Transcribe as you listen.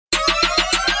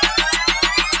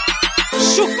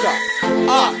Shooka.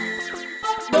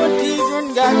 Don't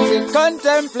even got to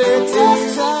contemplate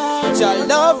it. Your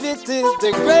love, it is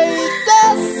the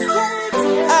greatest.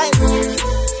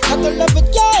 Not to love it,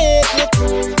 yeah, hate it.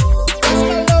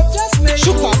 My love just made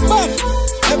Shooka, bam.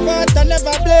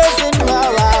 Never blazing,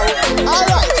 wow.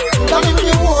 Alright, tell me with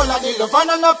the whole of the love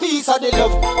and a piece of the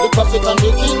love. The prophet and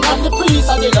the king and the priest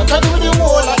of the love. Tell me with the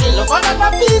whole of the love and a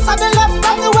piece of the love.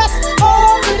 From the west,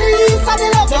 oh, to the east of the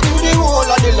love. Tell me with the whole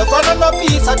of the love and a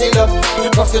piece of the love. The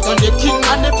prophet and the king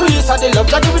and the priest of the love.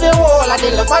 Tell me with the whole of the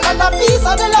love and a piece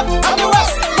of the love. From the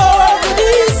west, oh, to the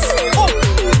east.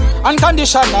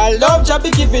 Unconditional love, Jah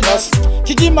be giving us.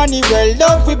 Kiki money well,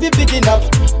 love we be bigging up.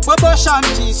 Baba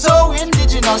Shanti, so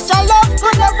indigenous. Your love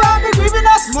could never be giving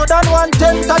us more than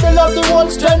 1/10 of the love, the whole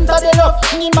strength of the love.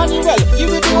 Emmanuel, give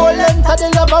it the whole length of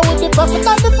the love. With the prophet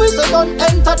and the priest, don't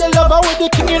enter the love. With the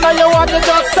king in your water,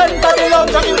 just center the love.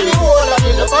 Jah give the whole of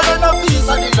the love, and a piece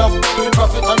of the love. The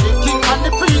prophet and the king and the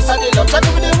priest of the love. Jah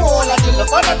give the whole of the love,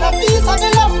 and a piece of the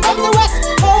love. From the west,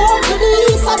 home to the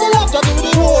east of the love. Jah give the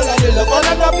whole of the love,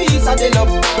 and a piece of the love.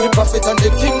 The prophet and the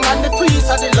king and the priest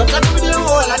of the love. Jah give the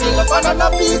whole of the love, and a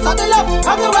piece of the love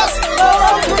from the west,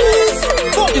 oh please.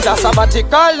 It's a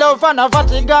sabbatical love and a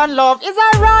Vatican love. It's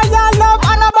a royal love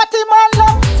and a Batman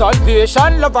love.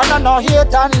 Salvation love and a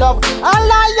hate and love. A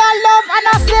liar love and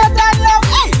a Satan love.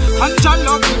 Hey, and John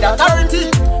love with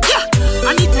authority. Yeah,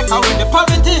 and he take away the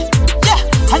poverty. Yeah,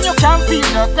 and you can feel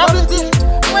the gravity.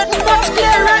 With much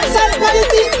clearance and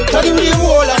quality. Tell me the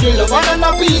whole of the love and a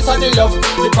piece of the love.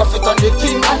 The prophet and the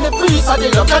king and the priest of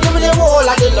the love. Tell me the whole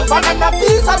of the love and a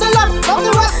piece of the love. From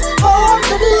the west, home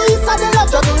to the east of the love.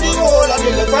 Tell me the whole of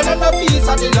the love and a piece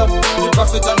of the love. The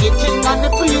prophet and the king and the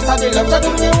priest of the love. Tell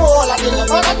me the whole of the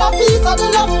love and a piece of the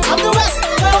love. From the west,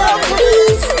 home to the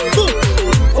east.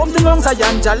 Home to Mount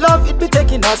Zion, Jah love it be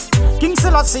taking us. King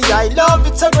Selassie, I love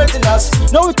it celebrating us.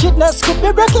 No wickedness could be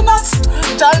breaking us.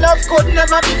 Jah love could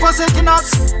never be forsaking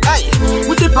us. Hey,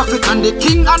 with the prophet and the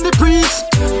king and the priest,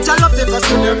 Jah love take us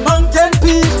to the mountain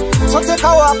peak. So take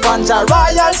our walk on Jah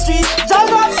Royal Street. Jah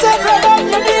love sacred and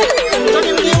unique. Jah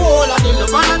give me the whole of the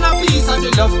love and a piece of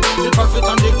the love. The prophet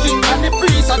and the king and the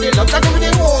priest of the love. Jah give me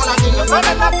the whole of the love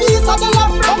and a piece of the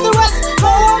love. From the west,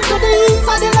 home to the east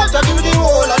of the love. Jah give me the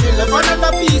whole of the love and a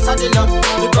piece of the love.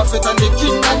 The prophet and the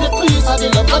king and the priest of the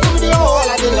love. Jah give me the whole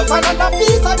of the love and a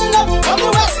piece of the love. From the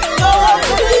west, home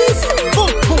to the east.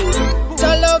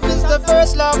 Your love is the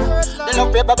first love. The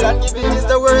love paper and give it is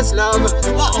the worst love.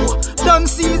 Wow. Don't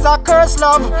seize a curse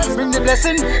love. Bring the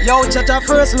blessing, yo, chatter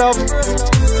first love.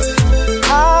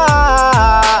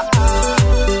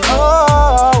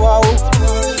 Oh, wow.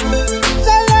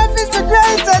 Your love is the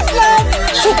greatest love.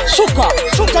 Shooka,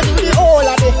 Shooka,